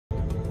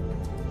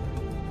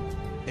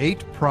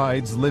8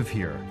 prides live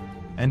here,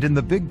 and in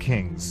the Big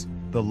Kings,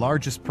 the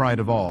largest pride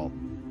of all,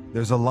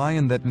 there's a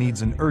lion that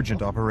needs an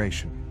urgent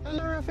operation.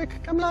 Hello,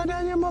 Rafik. Come lie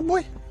down here, my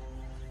boy.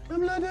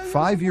 Come lie down.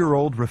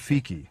 5-year-old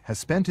Rafiki has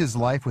spent his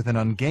life with an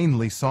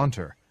ungainly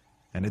saunter,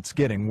 and it's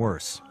getting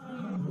worse.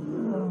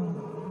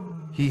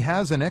 He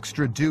has an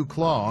extra dew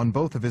claw on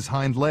both of his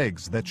hind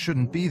legs that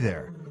shouldn't be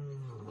there.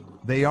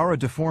 They are a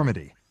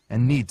deformity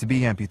and need to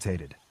be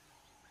amputated.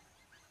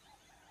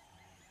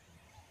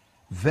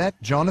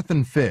 Vet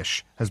Jonathan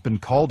Fish has been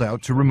called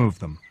out to remove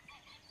them.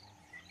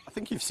 I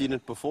think you've seen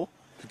it before.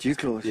 The dew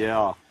claws?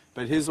 Yeah,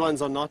 but his ones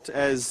are not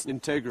as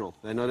integral.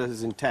 They're not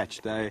as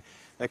attached. They're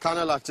kind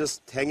of like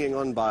just hanging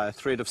on by a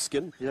thread of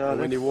skin. Yeah,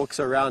 and when he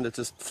walks around, it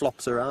just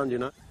flops around, you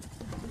know.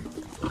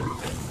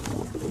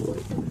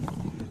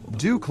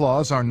 Dew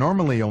claws are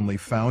normally only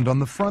found on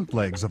the front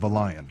legs of a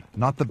lion,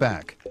 not the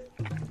back.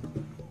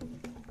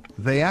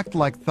 They act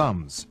like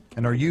thumbs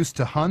and are used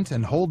to hunt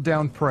and hold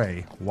down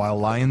prey while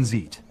lions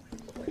eat.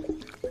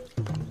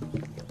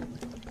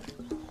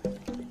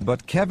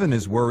 But Kevin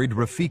is worried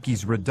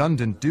Rafiki's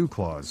redundant dew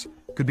claws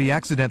could be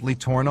accidentally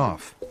torn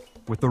off,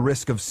 with the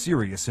risk of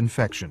serious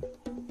infection.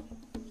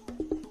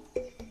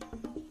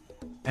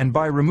 And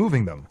by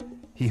removing them,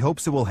 he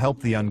hopes it will help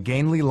the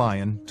ungainly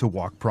lion to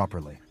walk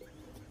properly.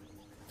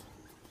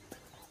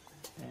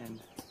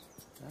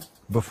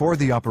 Before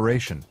the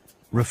operation,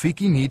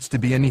 Rafiki needs to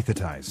be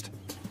anesthetized.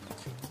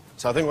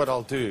 So I think what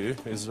I'll do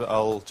is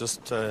I'll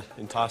just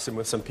entice him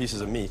with some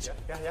pieces of meat.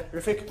 Yeah,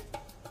 Rafiki.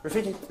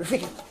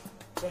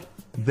 Yeah.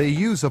 They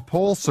use a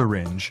pole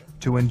syringe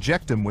to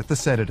inject him with the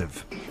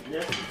sedative.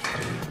 Yeah.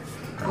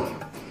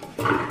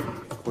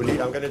 I'm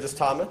going to just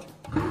time it.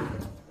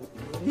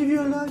 Leave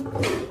you alone.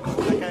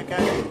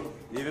 Okay.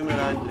 Leave him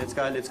alone. Let's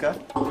go.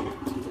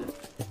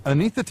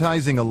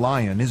 Anesthetizing a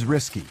lion is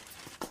risky.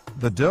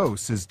 The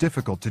dose is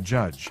difficult to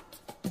judge.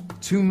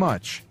 Too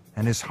much,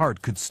 and his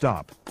heart could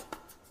stop.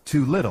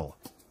 Too little,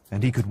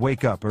 and he could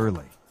wake up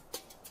early.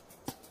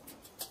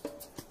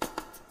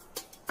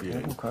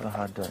 Yeah, quite a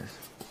hard dose.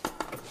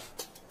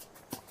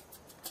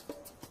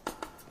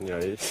 Yeah,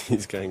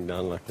 he's going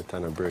down like a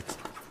ton of bricks.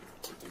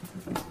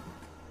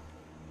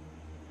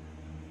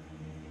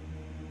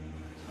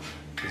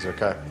 He's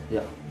okay?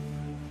 Yeah.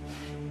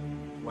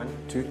 1,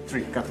 2,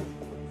 3, cut.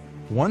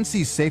 Once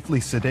he's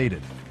safely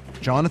sedated,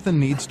 Jonathan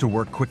needs to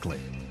work quickly.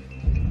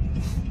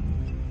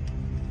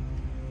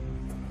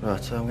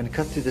 Right, so I'm going to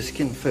cut through the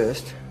skin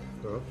first.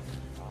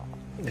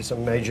 There's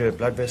some major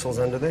blood vessels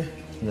under there.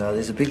 Yeah,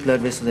 there's a big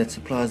blood vessel that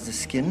supplies the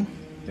skin.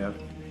 Yeah.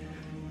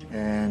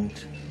 And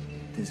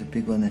there's a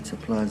big one that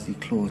supplies the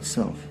claw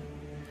itself.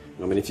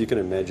 I mean, if you can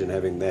imagine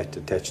having that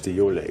attached to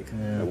your leg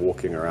and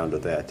walking around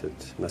with that,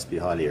 it must be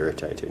highly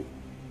irritating.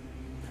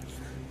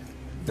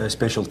 No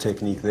special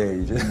technique there,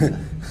 you just... Yeah,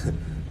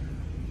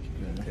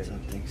 that's how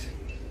things.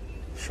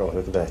 Sure,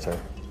 look at that, huh?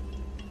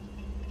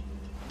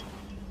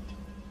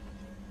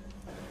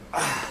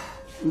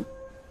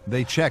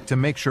 They check to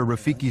make sure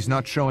Rafiki's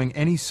not showing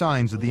any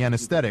signs of the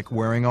anesthetic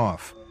wearing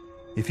off.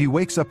 If he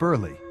wakes up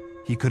early,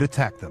 he could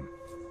attack them.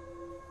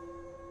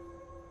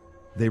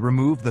 They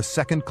remove the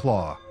second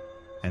claw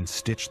and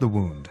stitch the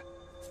wound.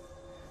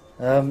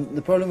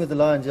 The problem with the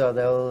lions are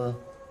their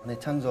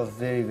tongues are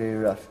very, very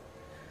rough.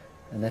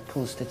 And that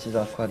pulls stitches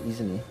out quite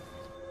easily.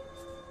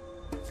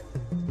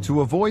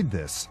 To avoid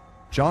this,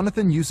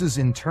 Jonathan uses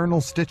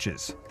internal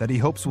stitches that he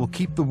hopes will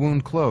keep the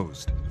wound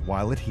closed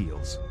while it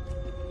heals.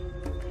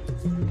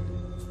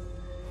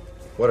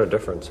 What a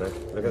difference, eh?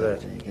 Look at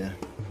that. There you go.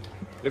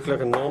 Look like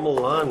a normal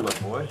lion, my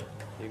boy.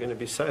 You're going to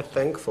be so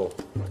thankful.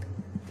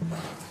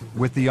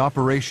 With the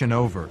operation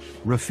over,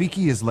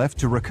 Rafiki is left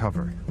to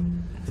recover.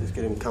 Just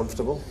get him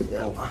comfortable.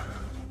 Yeah.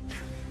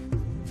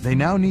 They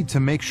now need to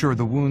make sure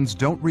the wounds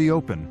don't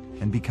reopen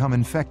and become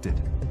infected.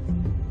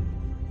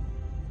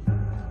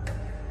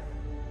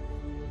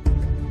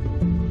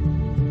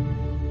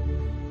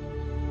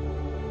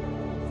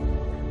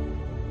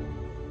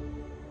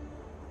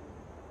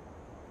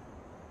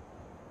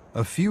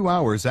 A few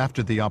hours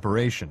after the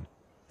operation,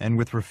 and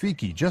with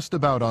Rafiki just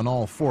about on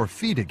all 4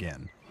 feet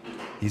again,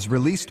 he's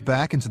released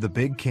back into the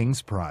Big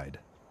King's pride.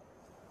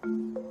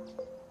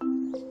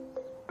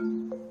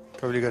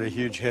 Probably got a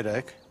huge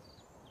headache.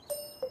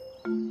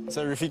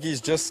 So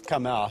Rafiki's just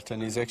come out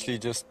and he's actually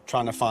just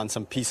trying to find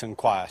some peace and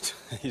quiet.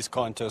 He's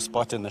gone to a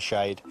spot in the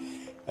shade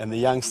and the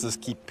youngsters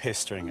keep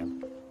pestering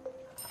him.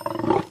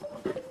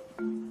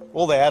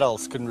 All the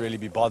adults couldn't really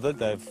be bothered.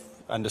 They've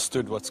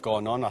understood what's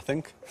going on, I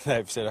think.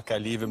 They've said, okay,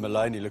 leave him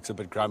alone, he looks a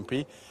bit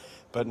grumpy.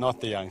 But not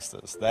the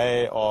youngsters.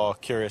 They are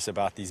curious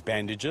about these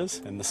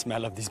bandages and the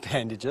smell of these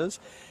bandages,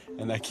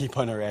 and they keep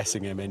on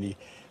harassing him, and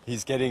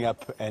he's getting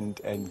up and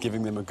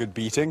giving them a good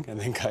beating and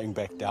then going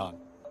back down.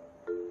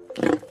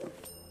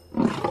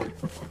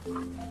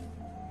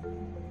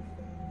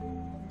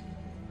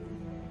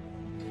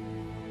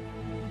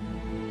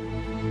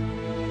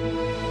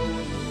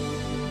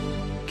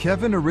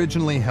 Kevin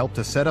originally helped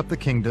to set up the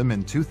kingdom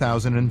in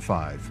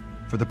 2005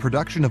 for the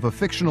production of a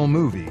fictional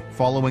movie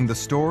following the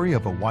story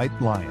of a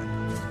white lion.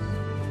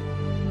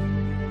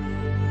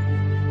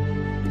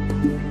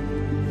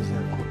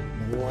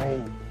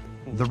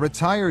 The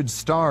retired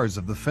stars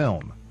of the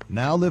film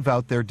now live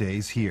out their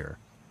days here,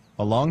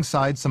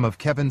 alongside some of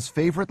Kevin's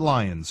favorite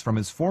lions from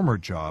his former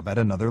job at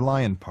another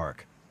lion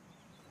park.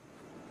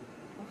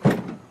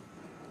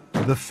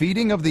 The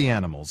feeding of the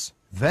animals,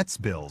 vet's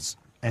bills,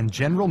 and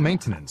general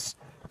maintenance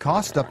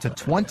cost up to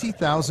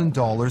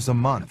 $20,000 a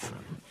month,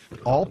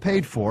 all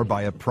paid for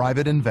by a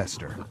private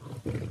investor.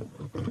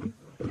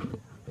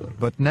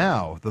 But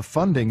now the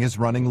funding is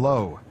running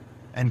low,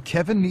 and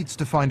Kevin needs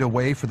to find a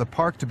way for the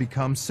park to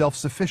become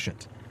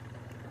self-sufficient.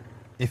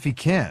 If he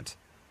can't,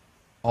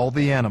 all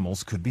the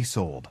animals could be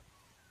sold.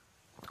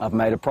 I've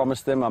made a promise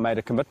to them, I made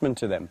a commitment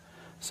to them.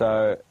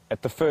 So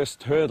at the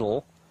first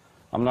hurdle,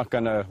 I'm not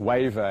going to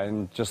waver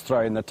and just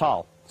throw in the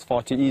towel. It's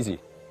far too easy.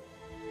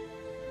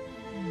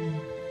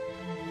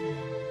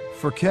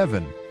 For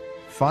Kevin,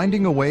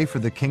 finding a way for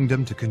the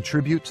kingdom to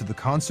contribute to the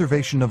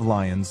conservation of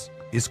lions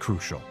is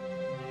crucial.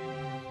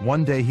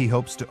 One day he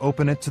hopes to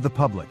open it to the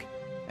public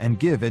and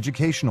give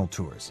educational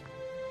tours.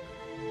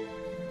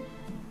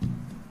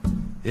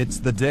 It's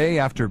the day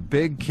after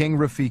Big King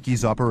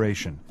Rafiki's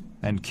operation,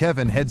 and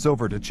Kevin heads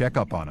over to check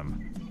up on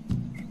him.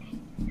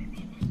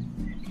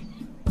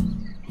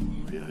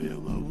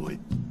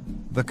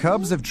 The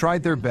cubs have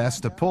tried their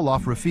best to pull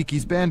off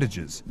Rafiki's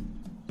bandages,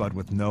 but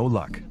with no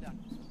luck.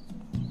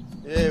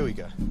 There we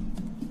go.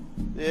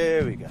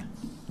 There we go.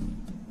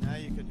 Now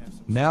you can have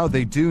some. Now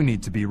they do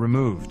need to be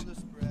removed.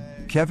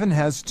 Kevin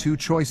has two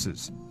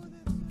choices.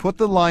 Put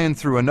the lion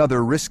through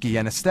another risky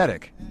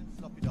anesthetic,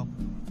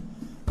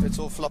 Let's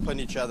all flop on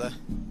each other.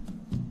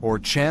 or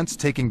chance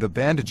taking the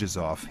bandages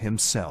off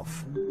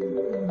himself.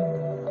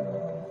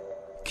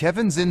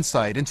 Kevin's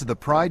insight into the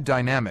pride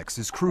dynamics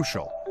is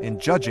crucial in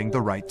judging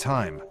the right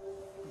time.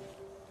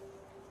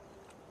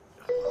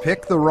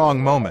 Pick the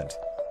wrong moment,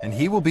 and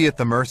he will be at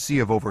the mercy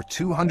of over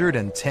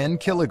 210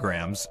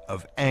 kilograms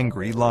of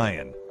angry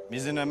lion.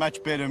 He's in a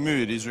much better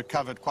mood. He's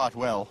recovered quite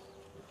well.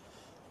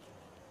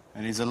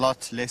 And he's a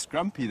lot less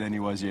grumpy than he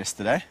was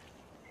yesterday.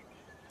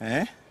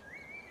 Eh?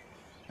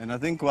 And I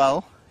think,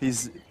 well,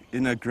 he's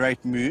in a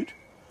great mood.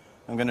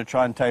 I'm going to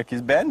try and take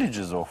his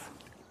bandages off.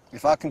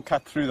 If I can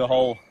cut through the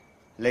whole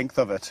length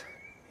of it,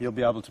 he'll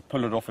be able to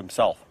pull it off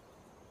himself.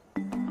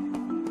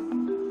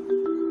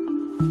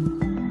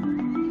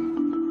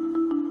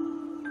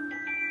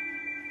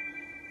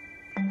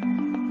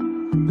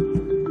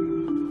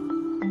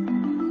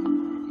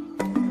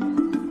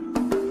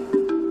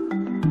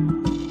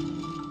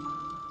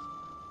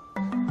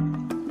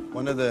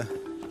 One of the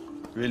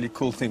really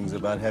cool things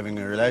about having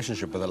a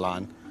relationship with a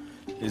lion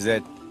is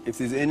that if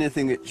there's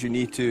anything that you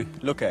need to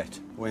look at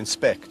or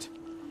inspect,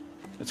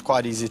 it's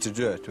quite easy to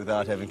do it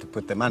without having to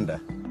put them under.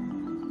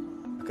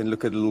 I can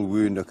look at a little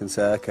wound, I can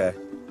say, okay,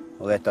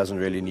 well, that doesn't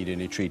really need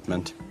any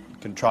treatment. I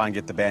can try and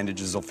get the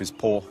bandages off his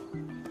paw.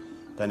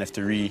 Don't have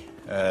to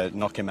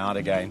knock him out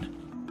again.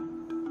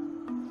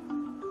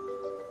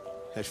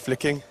 That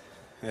flicking,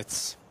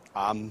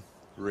 I'm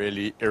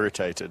really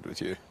irritated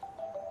with you.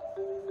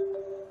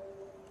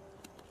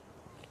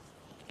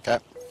 Okay,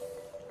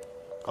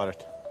 got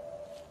it.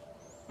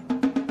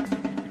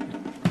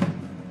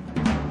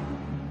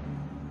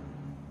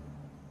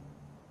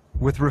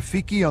 With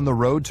Rafiki on the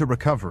road to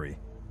recovery,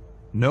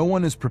 no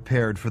one is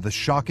prepared for the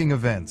shocking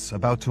events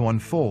about to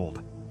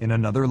unfold in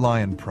another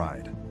lion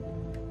pride.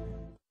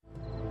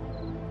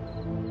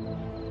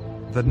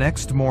 The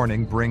next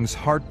morning brings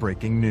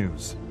heartbreaking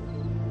news.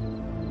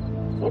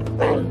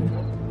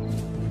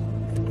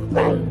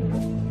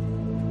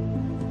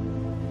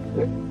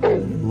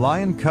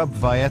 Lion cub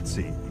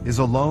Vaetzi is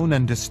alone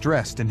and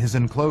distressed in his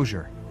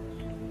enclosure.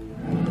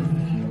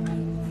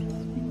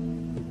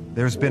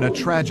 There's been a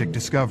tragic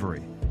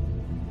discovery.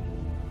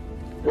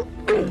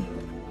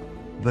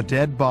 The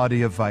dead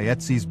body of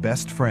Vaetzi's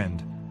best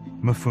friend,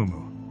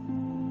 Mfumu.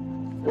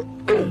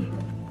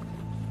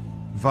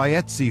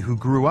 Vaetzi, who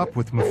grew up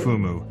with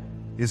Mfumu,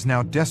 is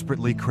now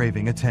desperately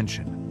craving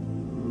attention.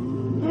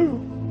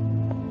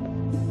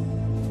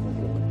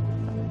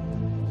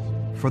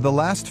 For the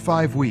last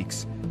 5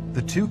 weeks,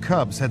 the two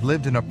cubs had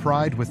lived in a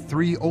pride with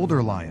 3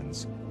 older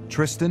lions,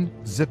 Tristan,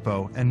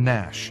 Zippo, and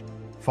Nash,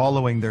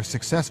 following their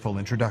successful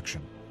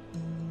introduction.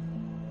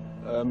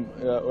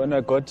 When I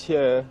got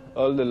here,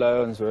 all the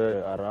lions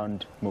were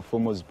around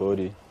Mufumu's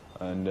body,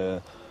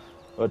 and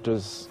what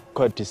was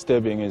quite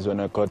disturbing is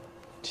when I got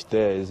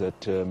there is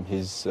that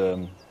his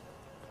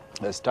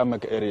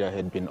stomach area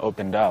had been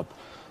opened up,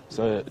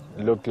 so it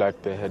looked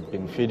like they had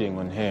been feeding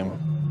on him.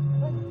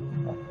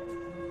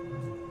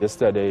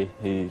 Yesterday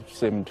he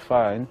seemed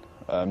fine.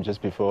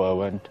 Just before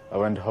I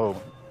went home,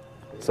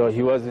 so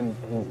he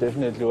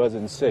definitely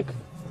wasn't sick.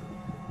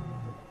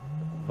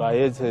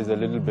 Vaetzi is a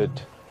little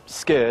bit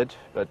scared,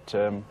 but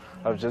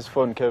I've just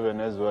phoned Kevin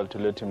as well to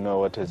let him know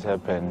what has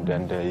happened,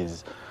 and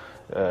he's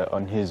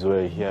on his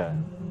way here.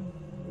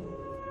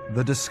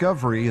 The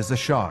discovery is a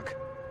shock.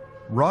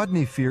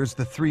 Rodney fears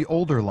the 3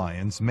 older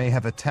lions may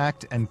have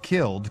attacked and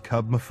killed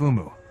cub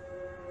Mfumu.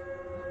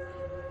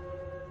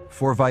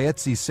 For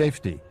Vaetzi's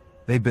safety,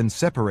 they've been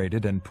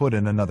separated and put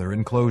in another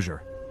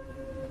enclosure.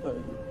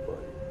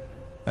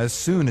 As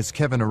soon as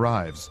Kevin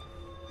arrives,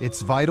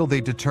 it's vital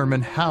they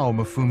determine how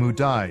Mfumu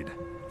died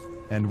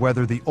and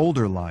whether the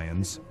older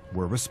lions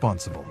were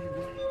responsible.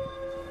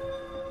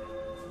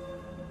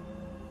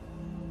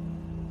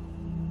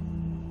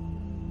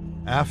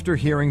 After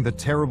hearing the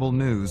terrible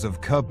news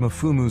of cub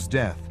Mfumu's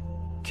death,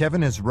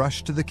 Kevin has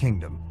rushed to the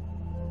kingdom.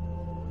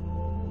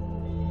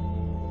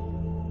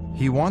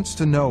 He wants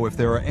to know if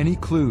there are any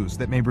clues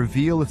that may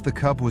reveal if the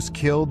cub was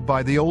killed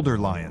by the older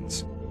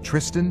lions,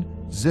 Tristan,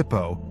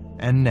 Zippo,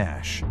 and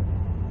Nash.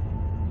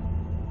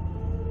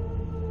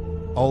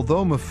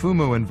 Although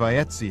Mfumu and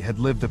Vaetsi had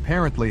lived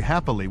apparently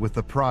happily with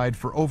the pride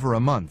for over a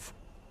month,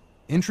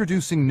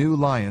 introducing new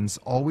lions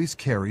always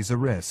carries a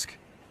risk.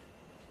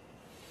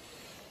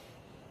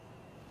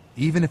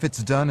 Even if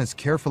it's done as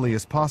carefully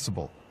as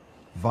possible,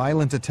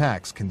 violent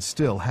attacks can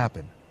still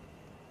happen.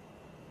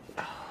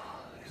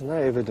 There's no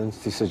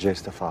evidence to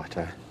suggest a fight,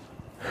 eh?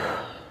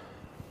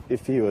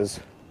 If he was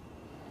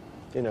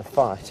in a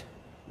fight,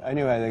 the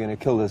only way they're going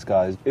to kill this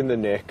guy is in the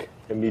neck,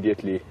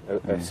 immediately,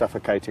 a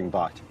suffocating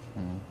bite.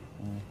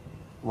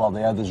 While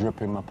the others rip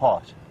him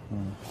apart.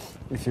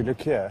 If you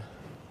look here,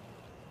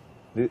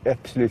 there's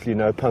absolutely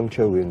no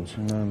puncture wounds.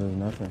 No, there's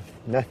nothing.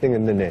 Nothing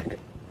in the neck.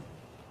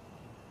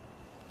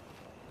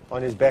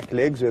 On his back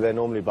legs, where they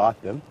normally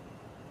bite them,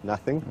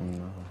 nothing.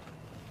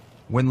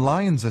 When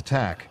lions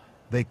attack,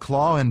 they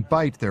claw and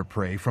bite their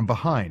prey from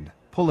behind,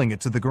 pulling it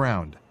to the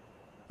ground.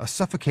 A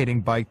suffocating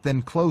bite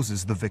then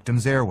closes the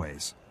victim's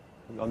airways.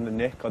 On the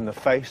neck, on the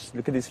face,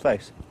 look at his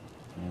face.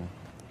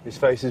 His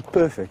face is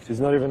perfect.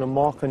 There's not even a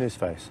mark on his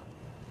face.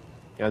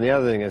 And the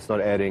other thing that's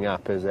not adding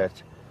up is that,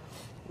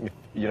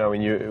 you know,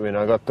 when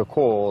I got the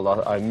call,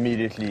 I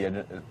immediately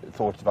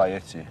thought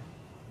Vaetsi.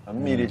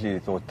 Immediately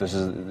thought this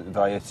is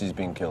Vaetsi's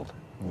being killed.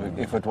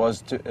 If it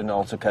was an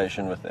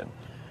altercation with them.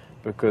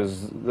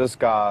 Because this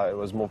guy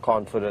was more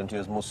confident, he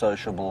was more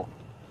sociable.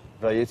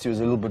 Vaetsi was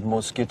a little bit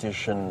more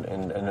skittish and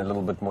a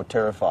little bit more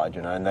terrified,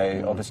 you know, and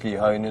they obviously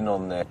hone in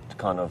on that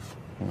kind of,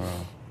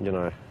 you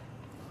know.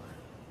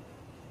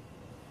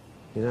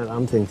 You know what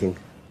I'm thinking?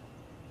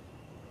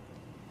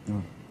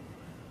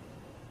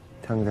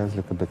 Tongue does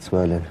look a bit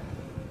swollen.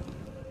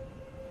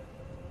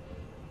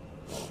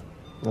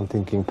 I'm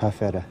thinking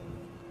Panthera.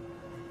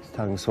 His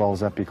tongue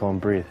swells up, he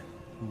can't breathe.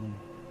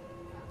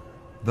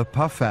 The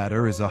puff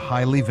adder is a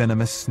highly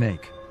venomous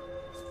snake.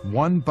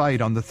 One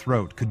bite on the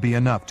throat could be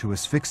enough to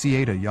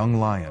asphyxiate a young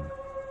lion.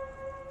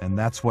 And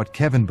that's what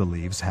Kevin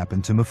believes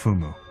happened to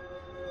Mfumu.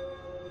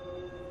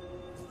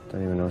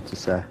 Don't even know what to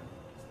say.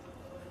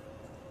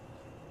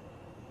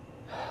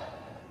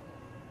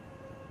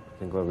 I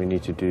think what we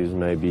need to do is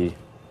maybe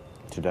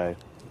today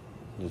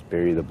just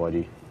bury the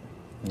body.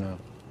 No.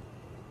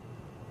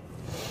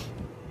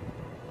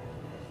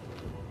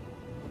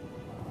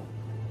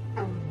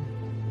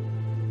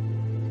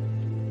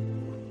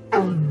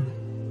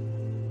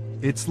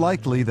 It's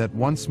likely that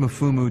once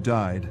Mfumu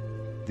died,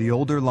 the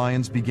older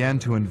lions began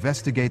to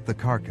investigate the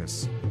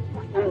carcass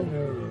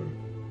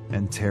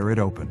and tear it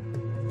open.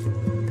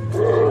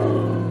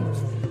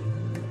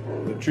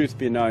 The truth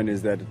be known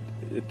is that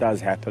it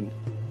does happen.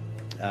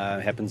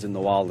 It happens in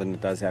the wild, and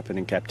it does happen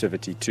in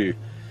captivity too.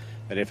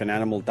 That if an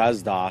animal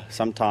does die,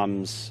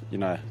 sometimes, you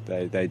know,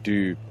 they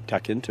do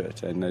tuck into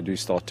it and they do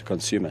start to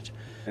consume it.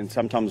 And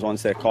sometimes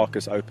once their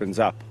carcass opens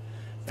up,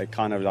 they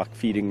kind of like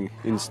feeding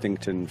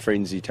instinct and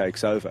frenzy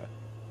takes over.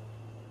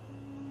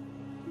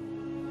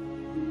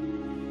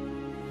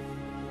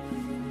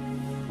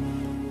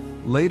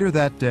 Later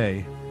that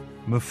day,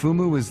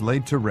 Mfumu is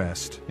laid to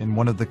rest in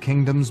one of the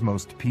kingdom's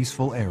most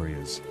peaceful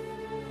areas.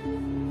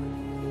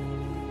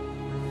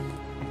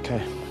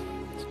 Okay,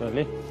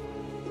 slowly.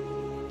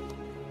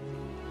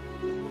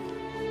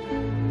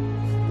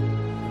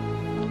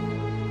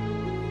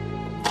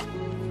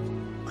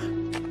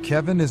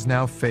 Kevin is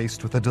now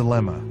faced with a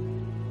dilemma.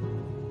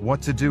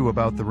 What to do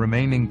about the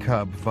remaining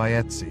cub,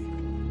 Vaetsi.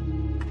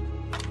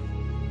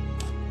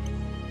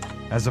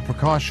 As a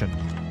precaution,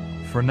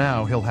 for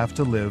now he'll have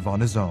to live on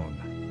his own.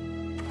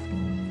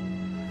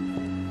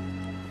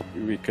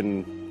 We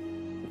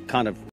can kind of